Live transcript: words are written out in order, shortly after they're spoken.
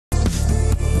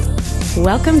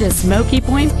Welcome to Smokey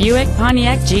Point Buick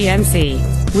Pontiac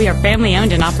GMC. We are family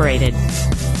owned and operated.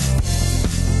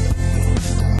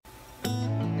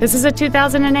 This is a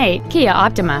 2008 Kia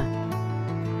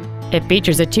Optima. It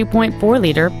features a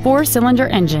 2.4-liter four-cylinder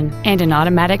engine and an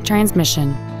automatic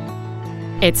transmission.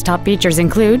 Its top features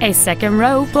include a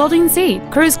second-row folding seat,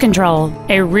 cruise control,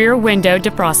 a rear window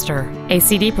defroster, a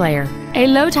CD player, a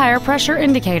low-tire pressure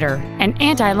indicator, an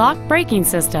anti-lock braking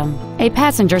system, a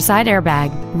passenger side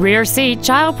airbag, rear seat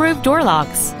child-proof door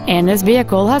locks, and this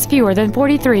vehicle has fewer than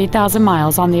 43,000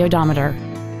 miles on the odometer.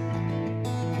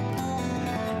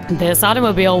 This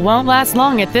automobile won't last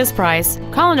long at this price.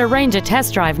 Call and arrange a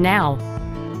test drive now.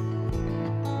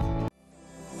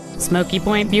 Smokey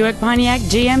Point Buick Pontiac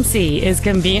GMC is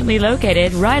conveniently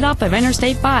located right off of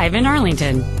Interstate 5 in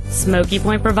Arlington. Smokey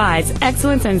Point provides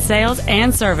excellence in sales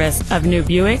and service of new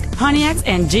Buick, Pontiacs,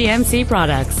 and GMC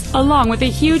products, along with a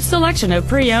huge selection of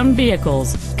pre-owned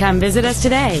vehicles. Come visit us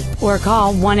today or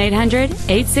call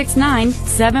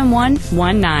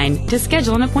 1-800-869-7119 to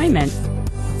schedule an appointment.